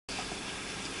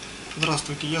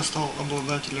Здравствуйте, я стал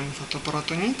обладателем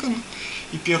фотоаппарата Nikon,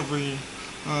 и первый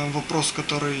вопрос,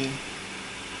 который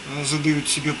задают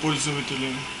себе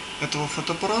пользователи этого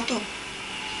фотоаппарата: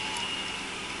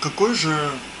 какой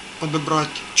же подобрать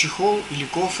чехол или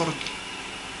кофр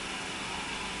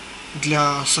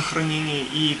для сохранения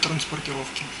и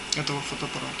транспортировки этого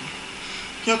фотоаппарата.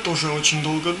 Я тоже очень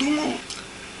долго думал,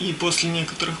 и после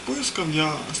некоторых поисков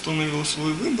я остановил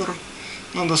свой выбор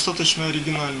на достаточно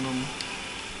оригинальном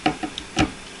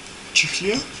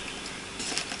чехле,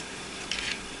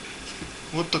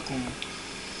 вот таком вот.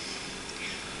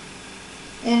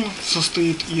 Он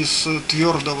состоит из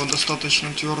твердого,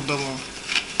 достаточно твердого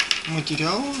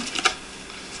материала.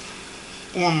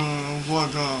 Он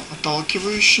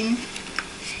влагоотталкивающий,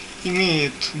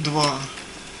 имеет два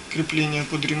крепления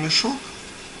под ремешок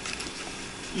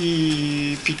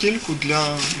и петельку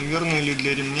для, наверное, или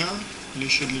для ремня, или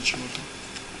еще для чего-то.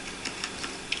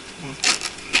 Вот.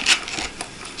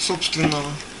 Собственно,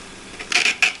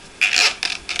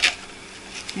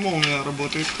 молния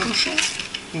работает хорошо.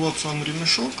 Вот сам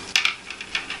ремешок.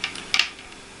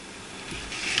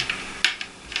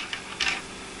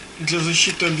 Для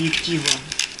защиты объектива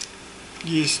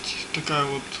есть такая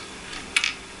вот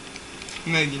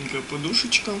мягенькая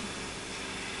подушечка.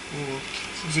 Вот.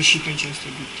 Защитная часть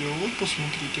объектива. Вот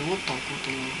посмотрите, вот так вот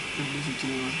она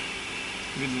приблизительно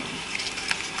видна.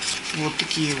 Вот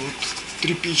такие вот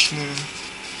тряпичные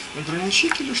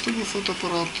ограничители, чтобы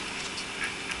фотоаппарат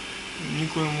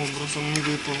никоим образом не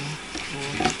выпал.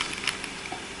 Вот.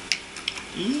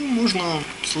 И можно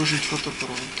сложить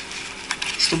фотоаппарат.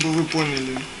 Чтобы вы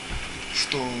поняли,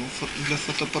 что для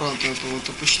фотоаппарата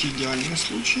это почти идеальный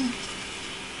случай.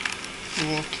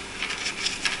 Вот.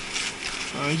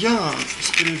 Я,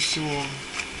 скорее всего,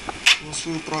 за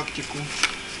свою практику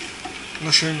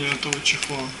ношения этого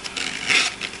чехла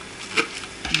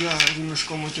я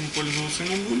ремешком этим пользоваться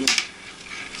не буду,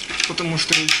 потому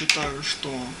что я считаю,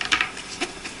 что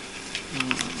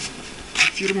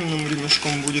фирменным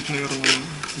ремешком будет, наверное,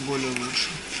 более лучше.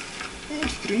 Вот,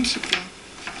 в принципе,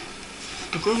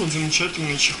 такой вот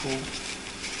замечательный чехол.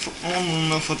 Он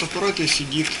на фотоаппарате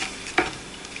сидит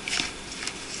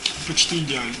почти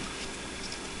идеально.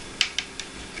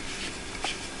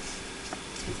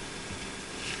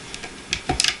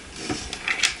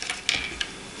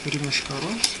 Ремешка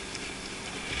раз.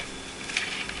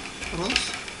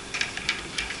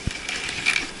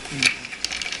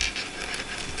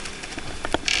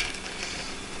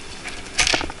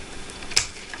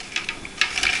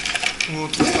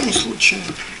 Вот в этом случае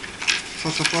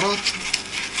фотоаппарат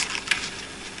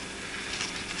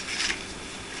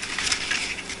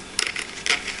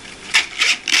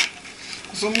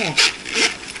замок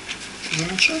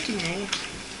замечательный. Вот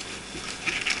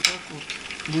так вот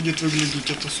будет выглядеть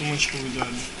эта сумочка в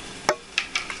идеале.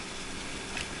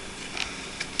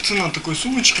 Цена такой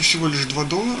сумочки всего лишь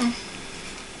 $2.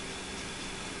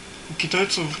 У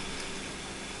китайцев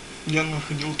я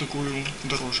находил такую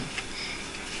дороже.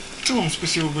 В целом,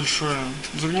 спасибо большое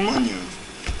за внимание.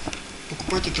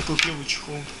 Покупайте такой клевый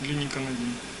чехол для Nikon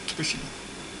 1. Спасибо.